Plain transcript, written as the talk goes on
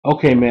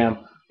Okay, ma'am.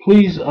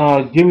 Please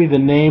give me the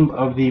name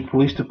of the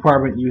police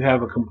department you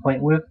have a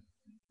complaint with.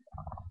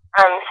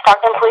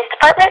 Stockton Police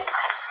Department.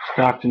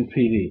 Stockton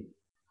PD.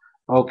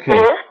 Okay.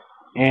 hmm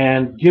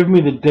And give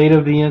me the date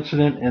of the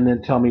incident and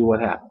then tell me what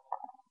happened.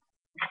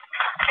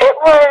 It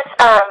was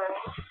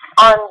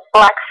on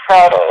Black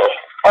Friday.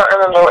 I don't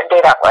remember what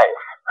day that was.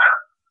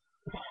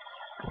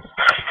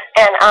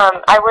 And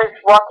I was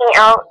walking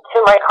out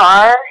to my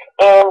car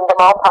in the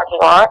mall parking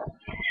lot,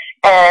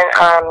 and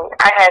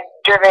I had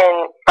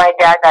driven my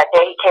dad that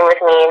day. He came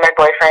with me, my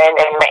boyfriend,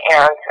 and my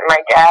aunt. My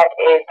dad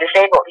is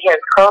disabled. He has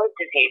Crohn's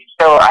disease,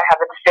 so I have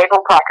a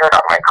disabled placard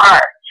on my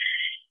car.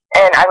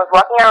 And I was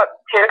walking out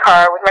to the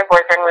car with my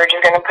boyfriend. We were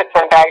just going to put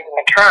some bags in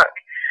the trunk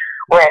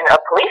when a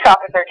police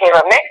officer came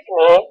up next to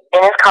me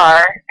in his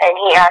car, and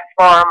he asked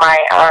for my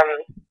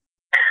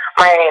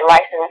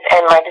license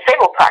and my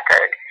disabled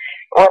placard.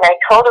 When I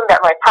told him that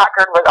my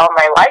placard was on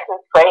my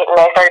license plate, and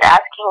I started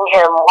asking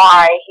him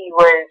why he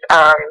was,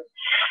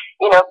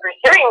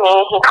 pursuing me,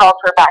 he called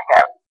for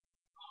backup.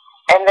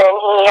 And then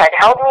he had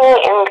held me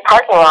in the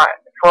parking lot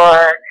for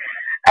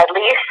at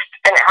least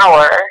an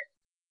hour,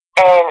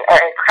 and a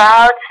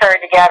crowd started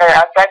to gather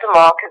outside the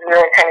mall because we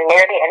were kind of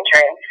near the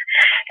entrance.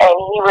 And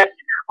he was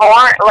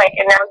more like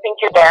announcing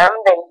to them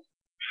than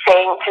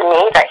saying to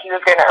me that he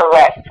was going to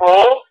arrest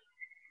me,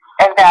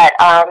 and that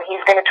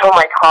he's going to tow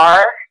my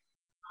car,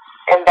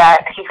 and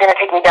that he's going to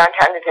take me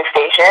downtown to the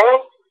station.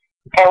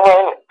 And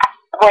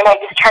when I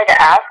just tried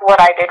to ask what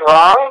I did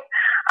wrong,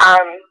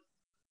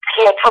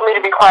 he had told me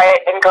to be quiet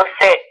and go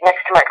sit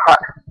next to my car.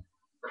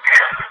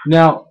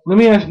 Now, let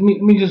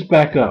me just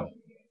back up.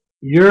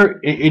 Your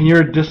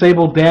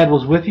disabled dad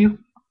was with you?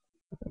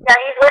 Yeah,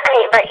 he's with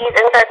me, but he's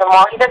inside the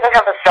mall. He doesn't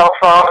have a cell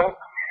phone.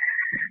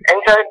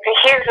 And so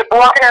he's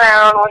walking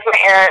around with my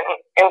aunt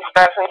and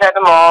stuff inside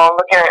the mall,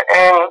 looking at,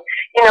 and,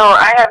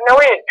 I have no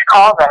way to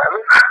call them.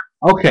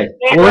 Okay.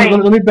 He's Well, like,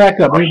 let me back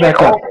up. Let me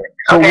back up.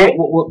 So, okay.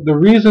 the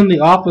reason the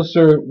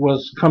officer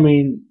was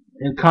coming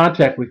in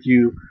contact with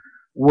you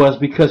was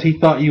because he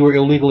thought you were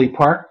illegally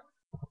parked?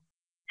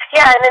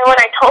 Yeah, and then when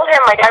I told him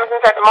my dad was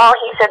inside the mall,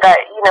 he said that,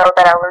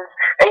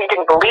 that he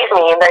didn't believe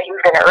me and that he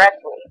was going to arrest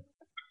me.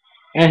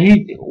 And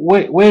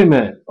wait a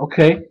minute.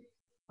 Okay.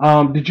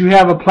 Did you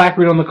have a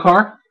placard on the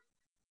car?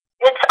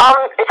 It's on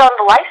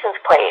the license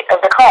plate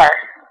of the car.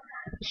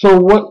 So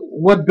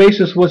what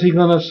basis was he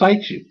going to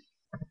cite you?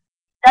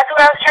 That's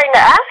what I was trying to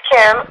ask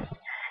him,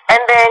 and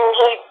then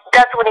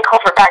that's when he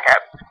called for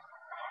backup.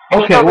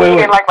 And he told me he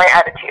didn't like my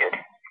attitude.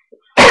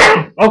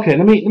 Okay,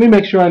 let me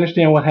make sure I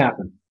understand what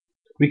happened,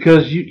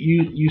 because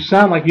you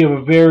sound like you have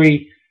a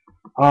very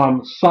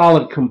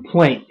solid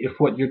complaint if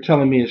what you're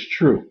telling me is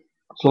true.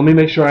 So let me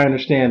make sure I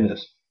understand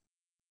this.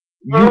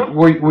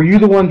 Were you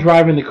the one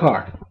driving the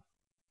car?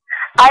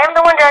 I am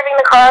the one driving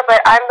the car,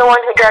 but I'm the one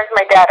who drives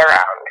my dad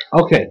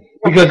around. Okay,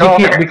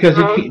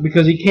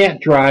 because he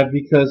can't drive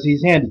because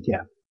he's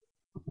handicapped.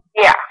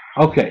 Yeah.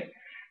 Okay,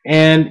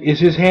 and is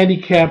his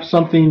handicap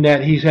something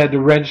that he's had to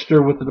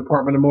register with the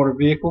Department of Motor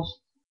Vehicles?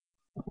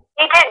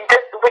 He did,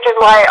 which is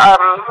why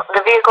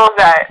the vehicles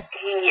that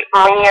me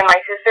and my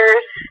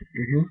sisters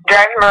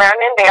drive him around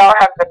in, they all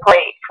have the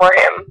plate for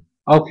him.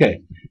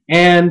 Okay,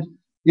 and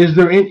is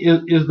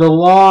the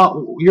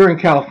law? You're in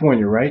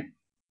California, right?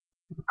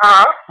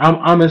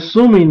 I'm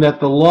assuming that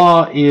the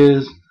law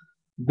is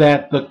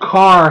that the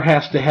car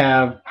has to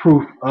have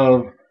proof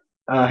of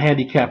a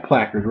handicap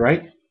placard,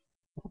 right?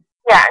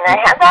 Yeah, and I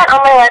have that on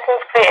my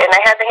license plate, and I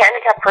have the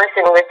handicapped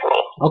person with me.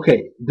 Okay,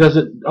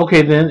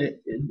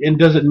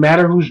 does it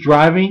matter who's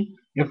driving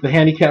if the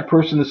handicapped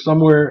person is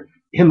somewhere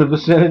in the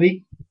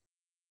vicinity?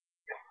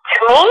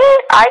 To me,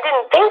 I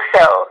didn't think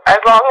so. As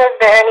long as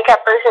the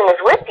handicapped person is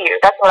with you,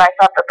 that's what I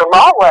thought that the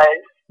law was.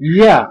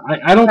 Yeah,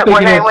 I don't but think.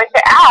 When I went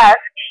to ask,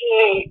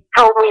 he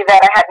told me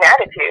that I had an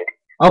attitude.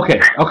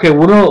 Okay.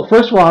 Well, no.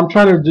 First of all, I'm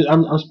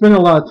spending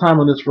a lot of time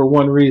on this for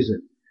one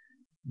reason.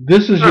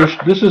 This is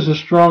the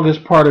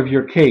strongest part of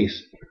your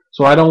case,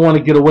 so I don't want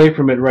to get away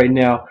from it right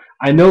now.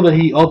 I know that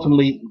he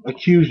ultimately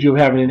accused you of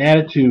having an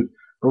attitude,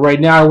 but right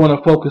now I want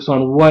to focus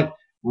on what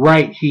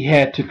right he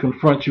had to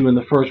confront you in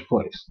the first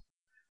place.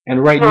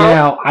 And right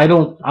now,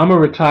 I'm a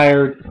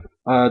retired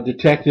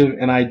detective,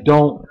 and I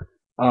don't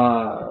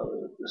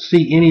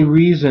see any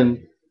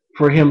reason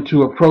for him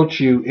to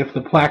approach you if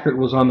the placard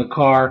was on the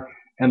car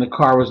and the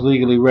car was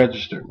legally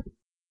registered.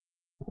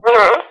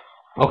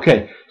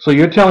 Okay, so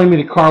you're telling me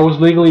the car was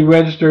legally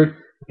registered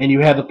and you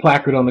had the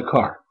placard on the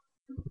car?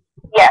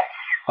 Yes.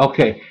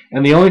 Okay,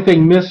 and the only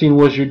thing missing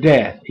was your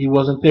dad. He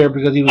wasn't there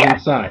because he was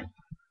inside.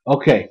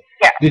 Okay.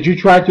 Yes. Did you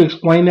try to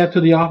explain that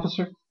to the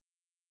officer?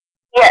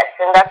 Yes,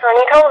 and that's when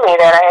he told me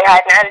that I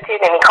had an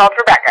attitude and he called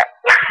for backup.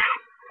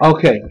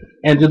 Okay,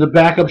 and did the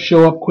backup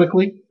show up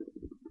quickly?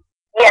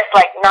 Yes,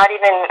 like not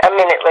even a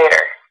minute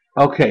later.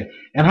 Okay,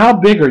 and how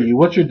big are you?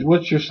 What's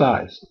your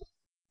size?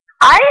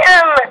 I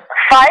am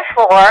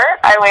 5'4".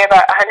 I weigh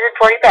about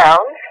 140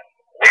 pounds.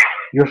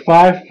 You're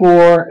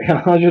 5'4" and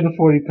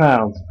 140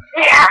 pounds.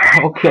 Yeah.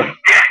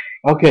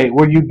 Okay.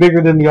 Were you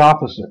bigger than the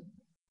officer?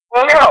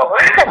 No.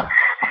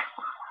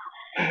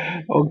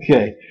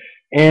 Okay.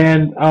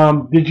 And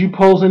did you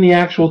pose any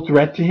actual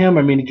threat to him?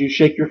 I mean, did you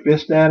shake your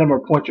fist at him or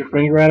point your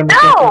finger at him or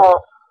something?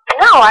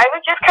 No, I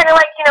was just kind of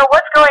like,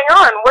 what's going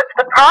on? What's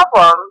the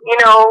problem?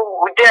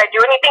 Did I do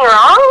anything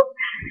wrong?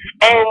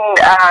 And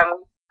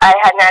I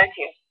had an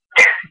attitude.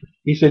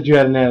 He said you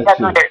had an attitude.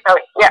 That's what so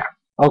yeah.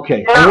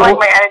 Okay. Not like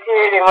my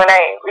attitude, and when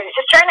I was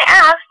just trying to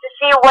ask to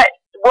see what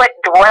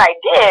I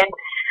did,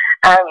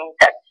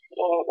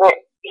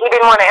 he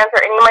didn't want to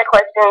answer any of my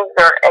questions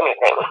or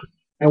anything.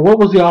 And what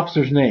was the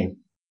officer's name?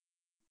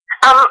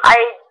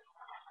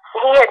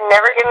 He had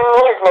never given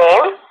me his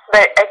name,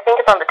 but I think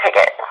it's on the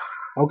ticket.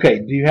 Okay.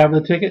 Do you have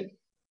the ticket?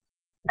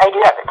 I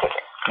do have the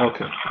ticket.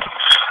 Okay.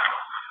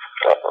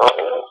 Let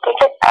me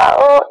take it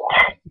out.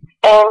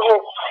 And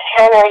his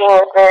handwriting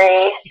was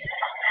very,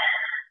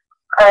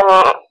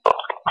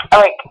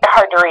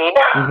 hard to read.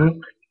 Mm-hmm.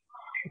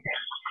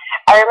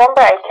 I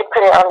remember I did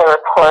put it on the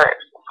report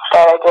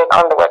that I did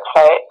on the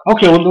website.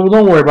 Okay, well,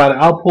 don't worry about it.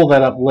 I'll pull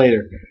that up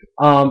later.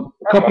 A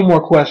couple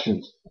more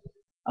questions.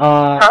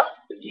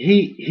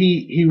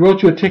 He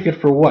wrote you a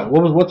ticket for what?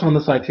 What's on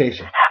the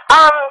citation?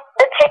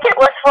 The ticket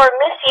was for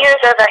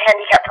misuse of a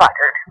handicapped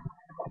placard.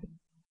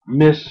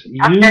 Misuse?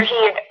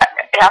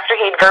 After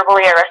he'd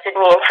verbally arrested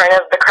me in front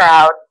of the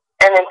crowd,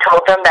 and then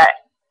told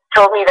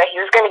me that he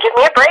was going to give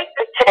me a break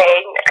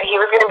today. He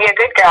was going to be a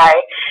good guy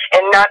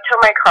and not tow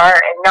my car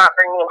and not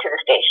bring me into the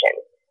station.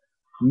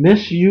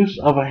 Misuse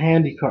of a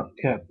handicapped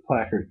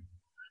placard.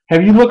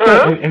 Have you looked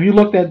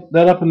at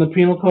that up in the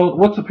penal code?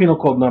 What's the penal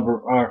code number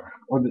or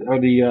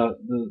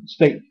the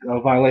state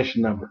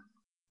violation number?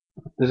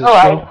 Does it show?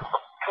 I'm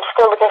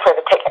still looking for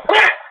the ticket.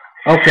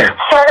 Okay.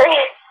 Sorry.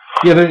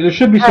 Yeah, there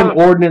should be some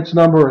ordinance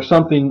number or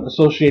something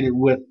associated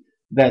with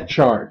that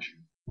charge.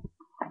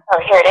 Oh,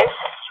 here it is.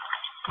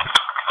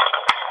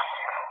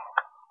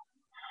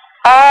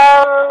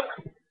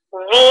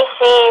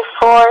 VC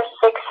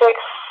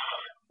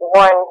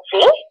 4661C.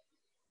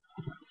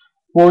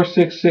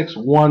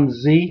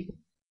 4661Z. C.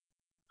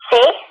 C.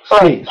 I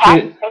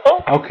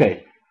think.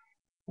 Okay.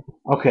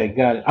 Okay,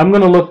 got it. I'm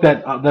going to look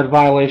that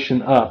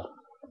violation up.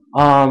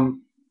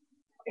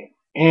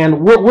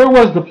 And where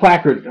was the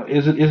placard?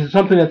 Is it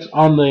something that's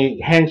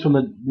hangs from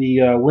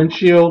the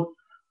windshield,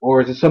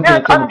 or is it something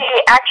that's on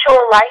the actual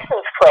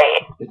license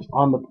plate? It's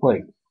on the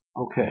plate.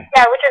 Okay.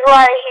 Yeah, which is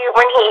why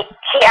when he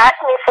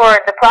asked me for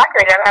the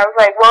placard, and I was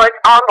like, well, it's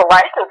on the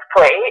license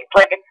plate,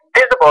 like it's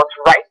visible, it's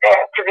right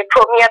there. Because he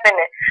pulled me up, and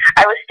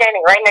I was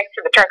standing right next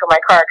to the trunk of my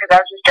car because I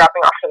was just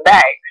dropping off some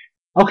bags.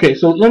 Okay,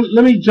 so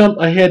let me jump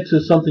ahead to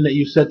something that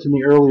you said to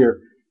me earlier.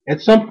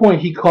 At some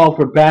point, he called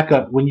for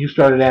backup when you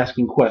started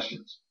asking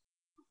questions.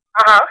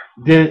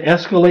 Did it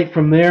escalate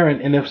from there?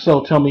 And if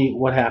so, tell me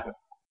what happened.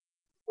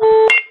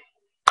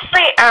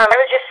 Actually, I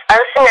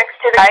was sitting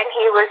next to the guy, and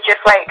he was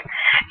just like,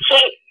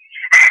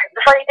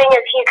 the funny thing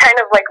is, he kind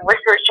of like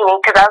whispered to me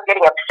because I was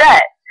getting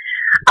upset.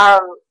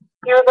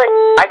 He was like,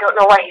 I don't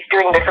know why he's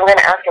doing this. I'm going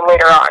to ask him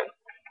later on.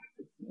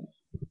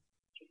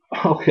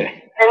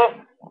 Okay.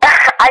 And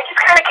I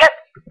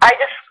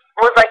just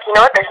was like, you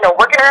know what, there's no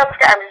working around this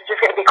guy. I'm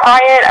just going to be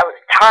quiet. I was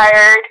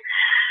tired.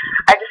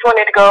 I just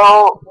wanted to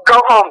go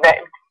home then.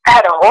 I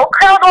had a whole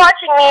crowd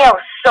watching me. I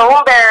was so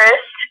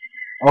embarrassed.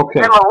 Okay.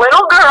 I'm a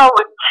little girl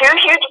with two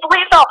huge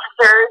police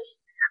officers,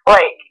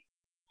 like,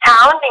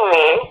 hounding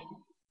me.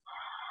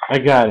 I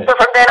got it. So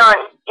from then on,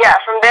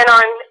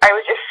 I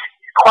was just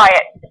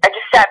quiet. I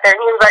just sat there,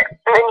 and he was like,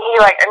 and then he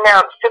like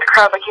announced to the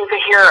crowd like he was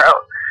a hero.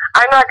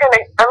 I'm not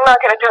gonna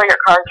tow your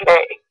car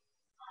today.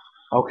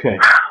 Okay,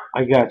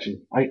 I got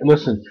you.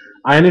 Listen.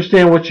 I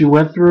understand what you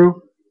went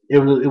through. It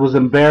was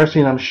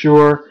embarrassing, I'm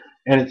sure,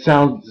 and it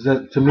sounds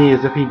to me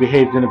as if he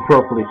behaved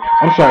inappropriately.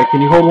 I'm sorry.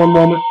 Can you hold one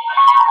moment?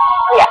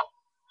 Yeah.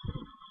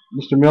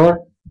 Mr. Miller?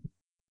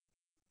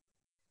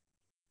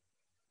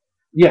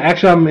 Yeah,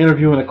 actually, I'm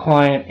interviewing a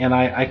client, and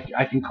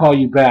I can call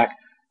you back.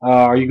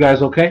 Are you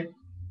guys okay?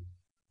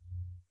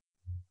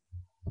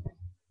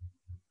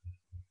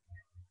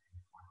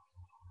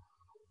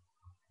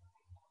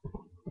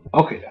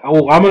 Okay.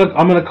 Well, I'm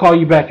gonna call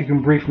you back. You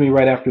can brief me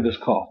right after this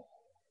call.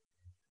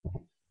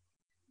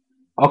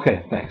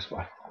 Okay. Thanks.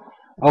 Bye.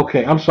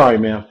 Okay. I'm sorry,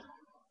 ma'am.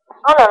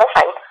 Oh no, that's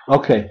fine.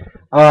 Okay.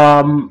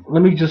 I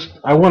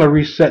want to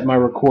reset my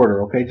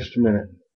recorder. Okay, just a minute.